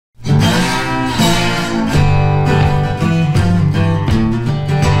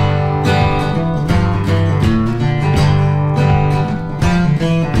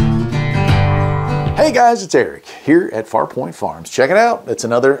Hey guys, it's Eric here at Farpoint Farms. Check it out. It's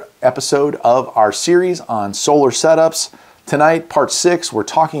another episode of our series on solar setups. Tonight, part 6, we're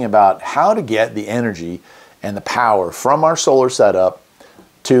talking about how to get the energy and the power from our solar setup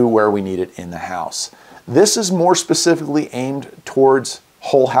to where we need it in the house. This is more specifically aimed towards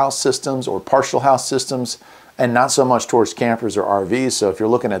whole house systems or partial house systems and not so much towards campers or RVs. So if you're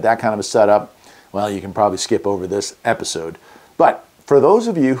looking at that kind of a setup, well, you can probably skip over this episode. But for those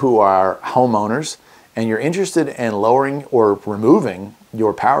of you who are homeowners and you're interested in lowering or removing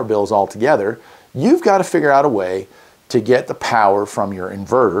your power bills altogether, you've got to figure out a way to get the power from your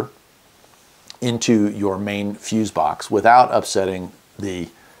inverter into your main fuse box without upsetting the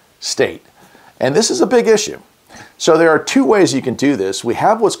state. And this is a big issue. So there are two ways you can do this. We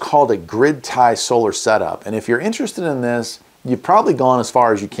have what's called a grid tie solar setup. And if you're interested in this, you've probably gone as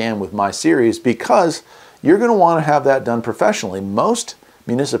far as you can with my series because you're going to want to have that done professionally. Most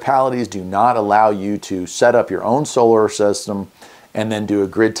municipalities do not allow you to set up your own solar system and then do a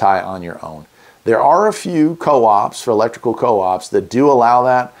grid tie on your own. There are a few co-ops, for electrical co-ops, that do allow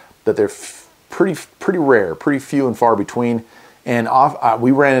that, but they're pretty rare, pretty few and far between. And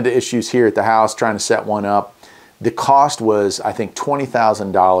we ran into issues here at the house trying to set one up. The cost was, I think,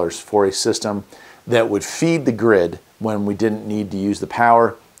 $20,000 for a system that would feed the grid when we didn't need to use the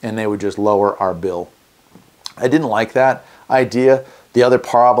power, and they would just lower our bill. I didn't like that idea. The other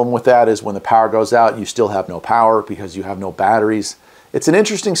problem with that is when the power goes out, you still have no power because you have no batteries. It's an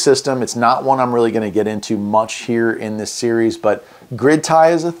interesting system. It's not one I'm really going to get into much here in this series, but grid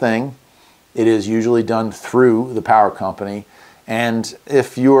tie is a thing. It is usually done through the power company. And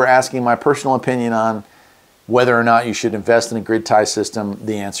if you were asking my personal opinion on whether or not you should invest in a grid tie system,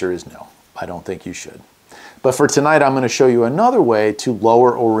 the answer is no. I don't think you should. But for tonight, I'm going to show you another way to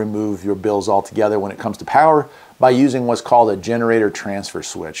lower or remove your bills altogether when it comes to power by using what's called a generator transfer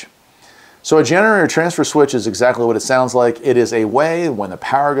switch. So a generator transfer switch is exactly what it sounds like. It is a way when the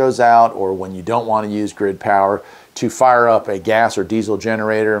power goes out or when you don't want to use grid power to fire up a gas or diesel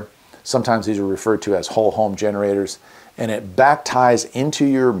generator. Sometimes these are referred to as whole home generators. And it back ties into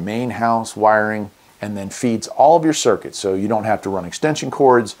your main house wiring and then feeds all of your circuits. So you don't have to run extension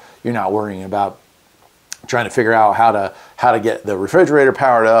cords. You're not worrying about trying to figure out how to get the refrigerator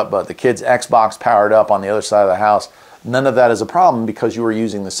powered up, but the kids' Xbox powered up on the other side of the house. None of that is a problem because you are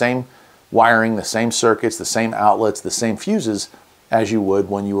using the same wiring, the same circuits, the same outlets, the same fuses as you would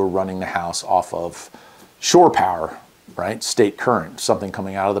when you were running the house off of shore power, right? State current, something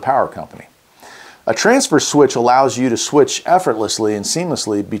coming out of the power company. A transfer switch allows you to switch effortlessly and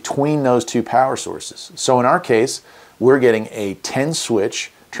seamlessly between those two power sources. So in our case, we're getting a 10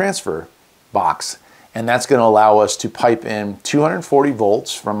 switch transfer box. And that's going to allow us to pipe in 240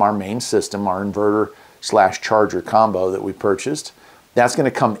 volts from our main system, our inverter / charger combo that we purchased. That's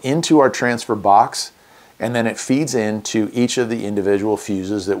going to come into our transfer box, and then it feeds into each of the individual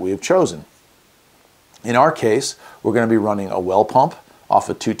fuses that we have chosen. In our case, we're going to be running a well pump off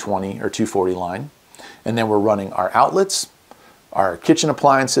a 220 or 240 line, and then we're running our outlets, our kitchen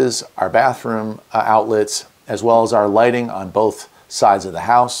appliances, our bathroom outlets, as well as our lighting on both sides of the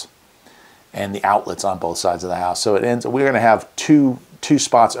house, and the outlets on both sides of the house. So we're going to have two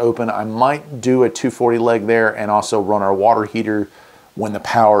spots open. I might do a 240 leg there and also run our water heater when the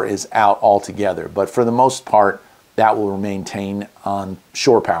power is out altogether. But for the most part, that will maintain on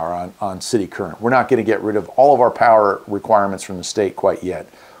shore power, on city current. We're not going to get rid of all of our power requirements from the state quite yet.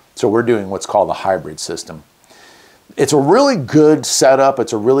 So we're doing what's called a hybrid system. It's a really good setup.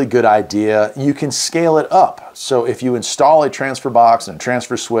 It's a really good idea. You can scale it up. So if you install a transfer box and a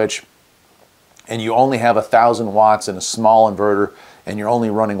transfer switch, and you only have 1,000 watts in a small inverter, and you're only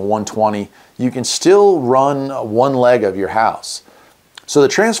running 120, you can still run one leg of your house. So the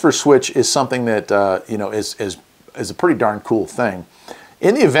transfer switch is something that is a pretty darn cool thing.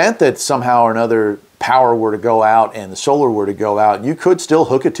 In the event that somehow or another power were to go out and the solar were to go out, you could still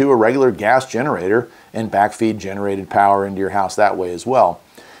hook it to a regular gas generator and backfeed generated power into your house that way as well.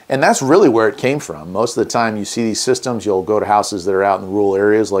 And that's really where it came from. Most of the time you see these systems, you'll go to houses that are out in the rural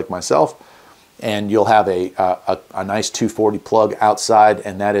areas like myself, and you'll have a nice 240 plug outside,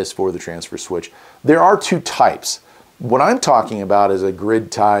 and that is for the transfer switch. There are two types. What I'm talking about is a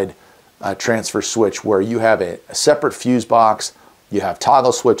grid-tied transfer switch where you have a separate fuse box, you have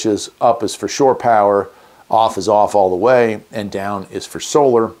toggle switches. Up is for shore power, off is off all the way, and down is for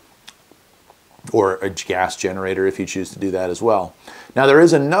solar or a gas generator if you choose to do that as well. Now there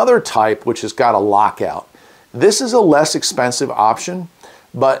is another type which has got a lockout. This is a less expensive option,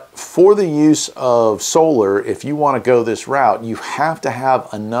 but for the use of solar, if you want to go this route, you have to have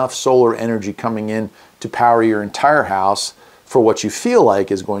enough solar energy coming in to power your entire house for what you feel like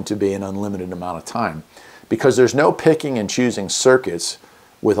is going to be an unlimited amount of time. Because there's no picking and choosing circuits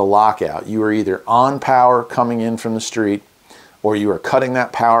with a lockout. You are either on power coming in from the street, or you are cutting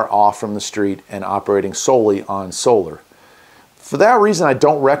that power off from the street and operating solely on solar. For that reason, I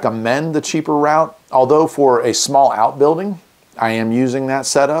don't recommend the cheaper route, although for a small outbuilding, I am using that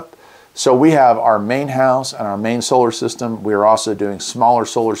setup. So we have our main house and our main solar system. We are also doing smaller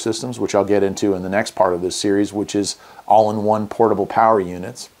solar systems, which I'll get into in the next part of this series, which is all-in-one portable power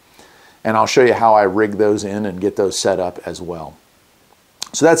units. And I'll show you how I rig those in and get those set up as well.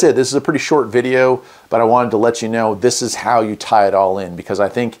 So that's it. This is a pretty short video, but I wanted to let you know this is how you tie it all in, because I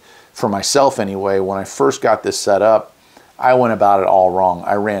think for myself anyway, when I first got this set up, I went about it all wrong.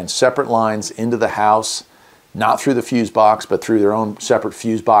 I ran separate lines into the house, not through the fuse box, but through their own separate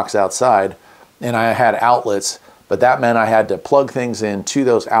fuse box outside. And I had outlets, but that meant I had to plug things in to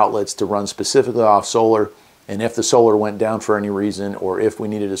those outlets to run specifically off solar. And if the solar went down for any reason, or if we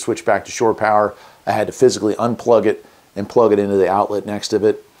needed to switch back to shore power, I had to physically unplug it and plug it into the outlet next of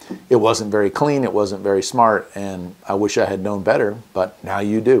it. It wasn't very clean, it wasn't very smart, and I wish I had known better, but now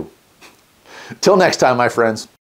you do. Till next time, my friends.